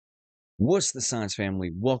What's the science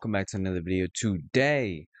family? Welcome back to another video.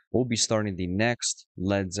 Today, we'll be starting the next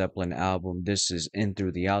Led Zeppelin album. This is In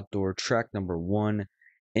Through the Outdoor, track number 1,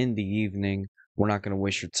 In the Evening. We're not going to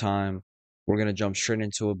waste your time. We're going to jump straight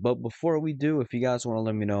into it. But before we do, if you guys want to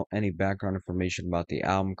let me know any background information about the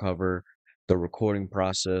album cover, the recording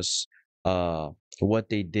process, what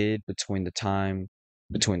they did between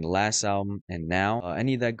the last album and now,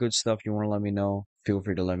 any of that good stuff you want to let me know, feel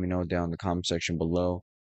free to let me know down in the comment section below.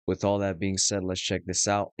 With all that being said, let's check this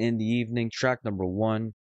out. In the Evening, track number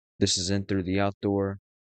 1. This is In Through the Outdoor.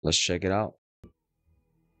 Let's check it out.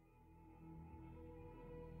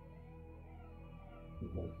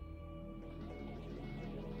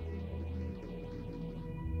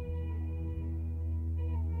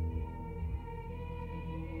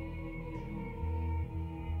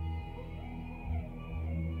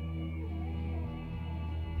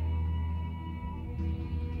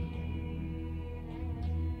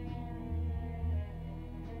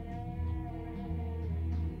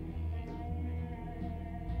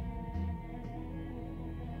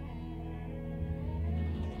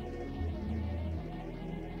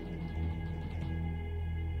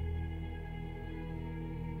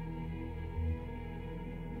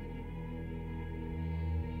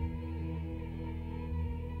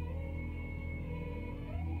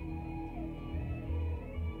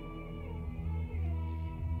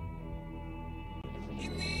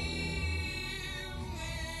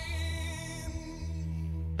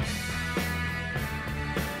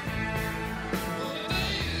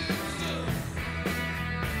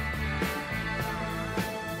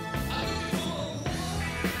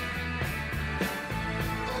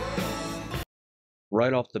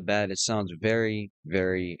 Right off the bat, it sounds very,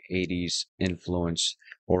 very 80s influence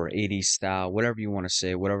or 80s style, whatever you want to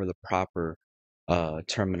say, whatever the proper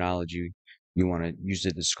terminology you want to use to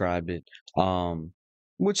describe it.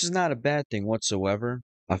 Which is not a bad thing whatsoever.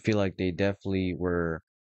 I feel like they definitely were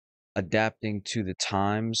adapting to the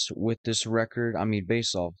times with this record. I mean,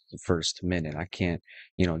 based off the first minute, I can't,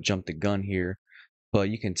 jump the gun here, but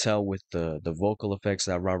you can tell with the vocal effects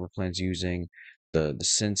that Robert Plant's using, the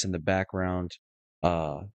synths in the background.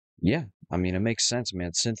 Uh, yeah, I mean, it makes sense,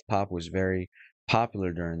 man. Synth pop was very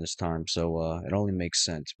popular during this time, so it only makes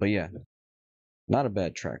sense. But yeah, not a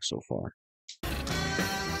bad track so far.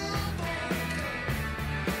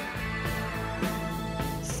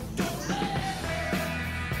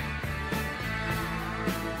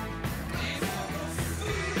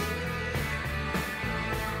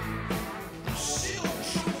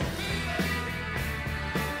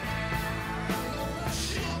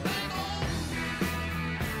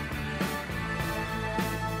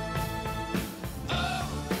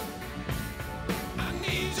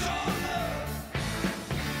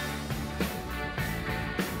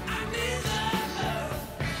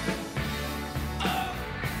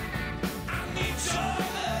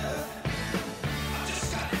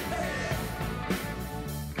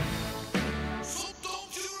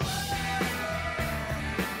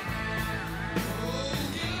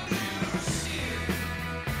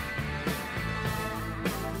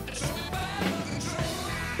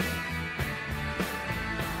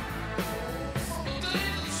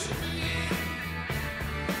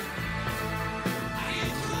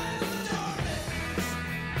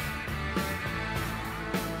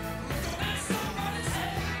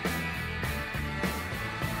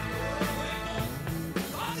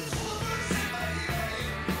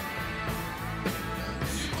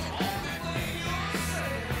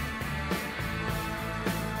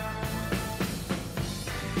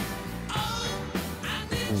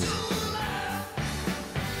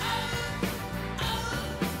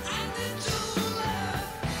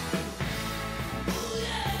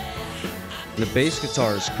 The bass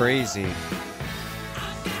guitar is crazy.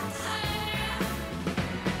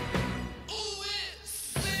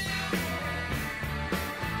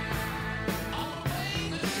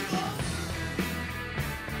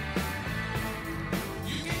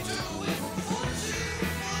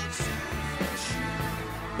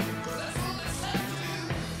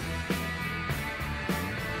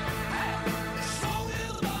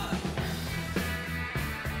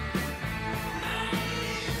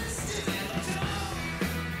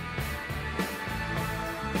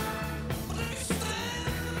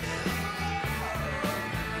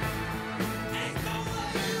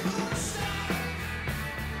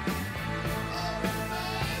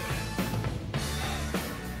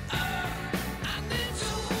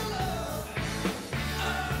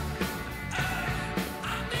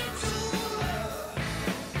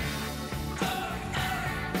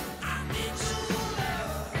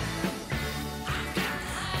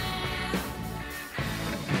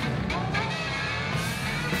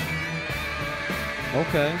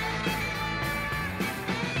 Okay.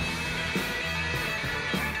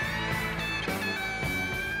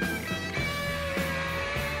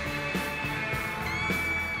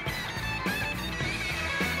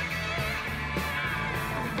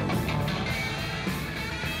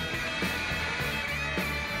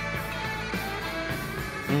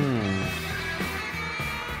 Hmm.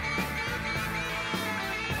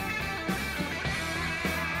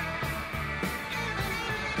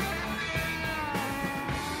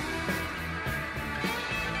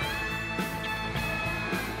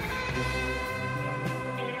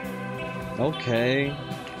 Okay.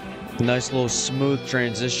 Nice little smooth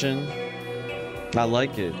transition. I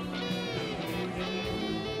like it.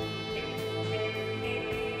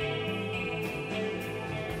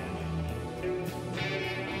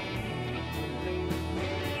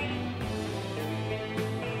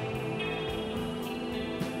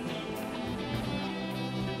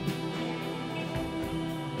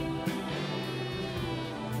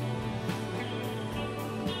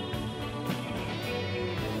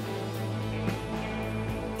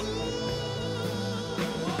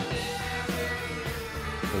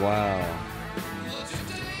 Wow.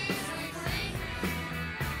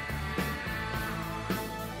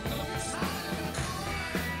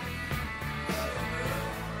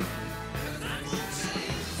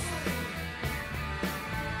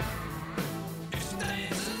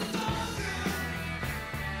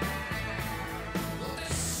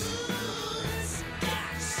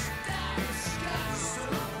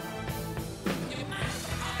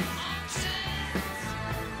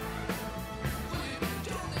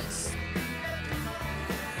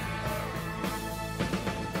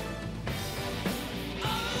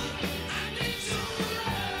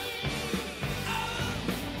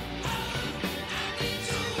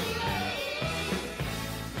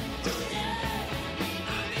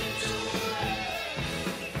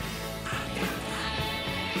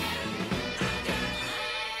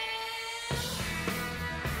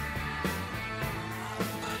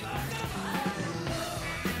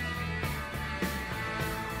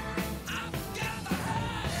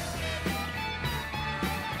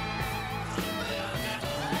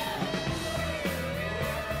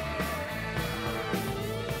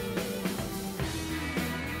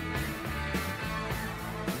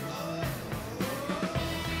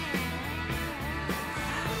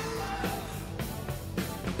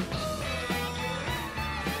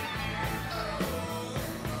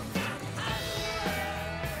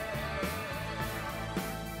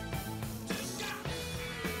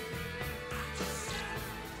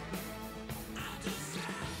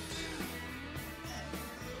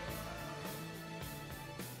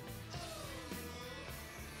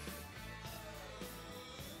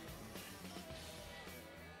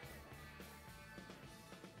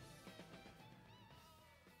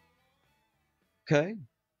 Okay.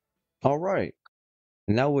 All right.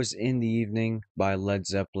 And that was In the Evening by Led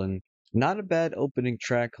Zeppelin. Not a bad opening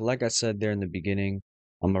track. Like I said there in the beginning,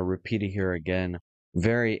 I'm going to repeat it here again.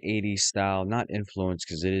 Very 80s style, not influenced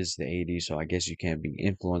because it is the 80s, so I guess you can't be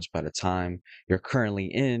influenced by the time you're currently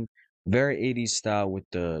in. Very 80s style with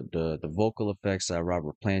the vocal effects that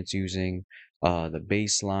Robert Plant's using, the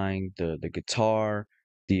bass line, the guitar,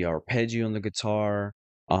 the arpeggio on the guitar,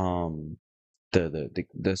 um, the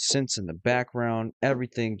synths in the background,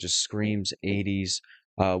 everything just screams 80s,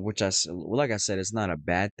 which like I said, it's not a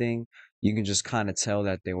bad thing. You can just kind of tell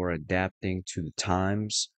that they were adapting to the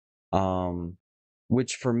times, um,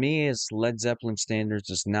 which for me is Led Zeppelin standards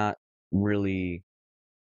is not really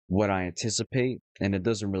what I anticipate, and it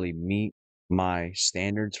doesn't really meet my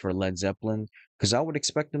standards for Led Zeppelin because I would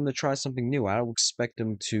expect them to try something new. I would expect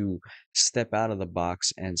them to step out of the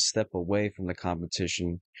box and step away from the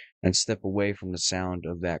competition and step away from the sound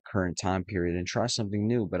of that current time period and try something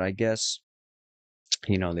new. But I guess,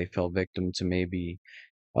 they fell victim to maybe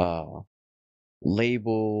uh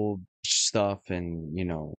label stuff and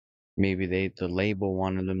maybe the label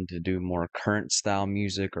wanted them to do more current style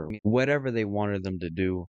music or whatever they wanted them to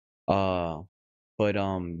do. uh but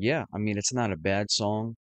yeah, I mean, it's not a bad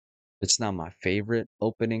song. It's not my favorite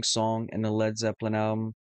opening song in the Led Zeppelin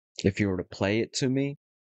album. If you were to play it to me,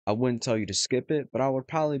 I wouldn't tell you to skip it, but I would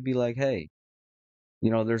probably be like, hey,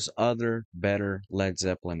 there's other better Led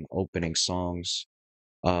Zeppelin opening songs,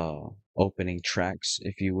 uh opening tracks,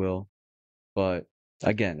 if you will. But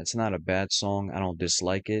again, it's not a bad song. I don't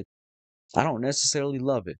dislike it. I don't necessarily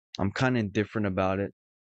love it. I'm kind of indifferent about it.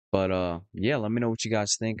 But yeah, let me know what you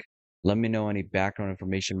guys think. Let me know any background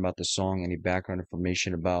information about the song, any background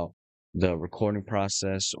information about the recording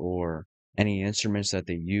process or any instruments that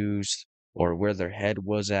they used or where their head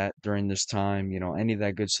was at during this time. Any of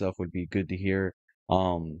that good stuff would be good to hear.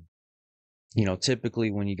 Um,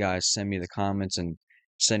 typically when you guys send me the comments and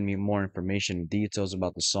send me more information and details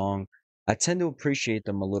about the song, I tend to appreciate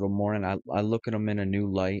them a little more, and I look at them in a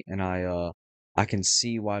new light, and I can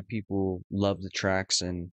see why people love the tracks,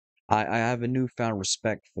 and I have a newfound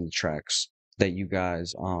respect for the tracks that you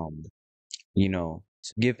guys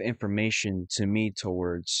give information to me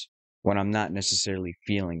towards when I'm not necessarily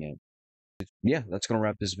feeling it. Yeah, that's gonna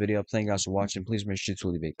wrap this video up. Thank you guys for watching. Please make sure to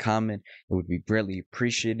leave a comment. It would be greatly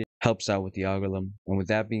appreciated. Helps out with the algorithm. And with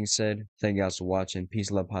that being said, thank you guys for watching.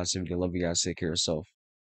 Peace, love, positivity. Love you guys. Take care of yourself.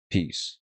 Peace.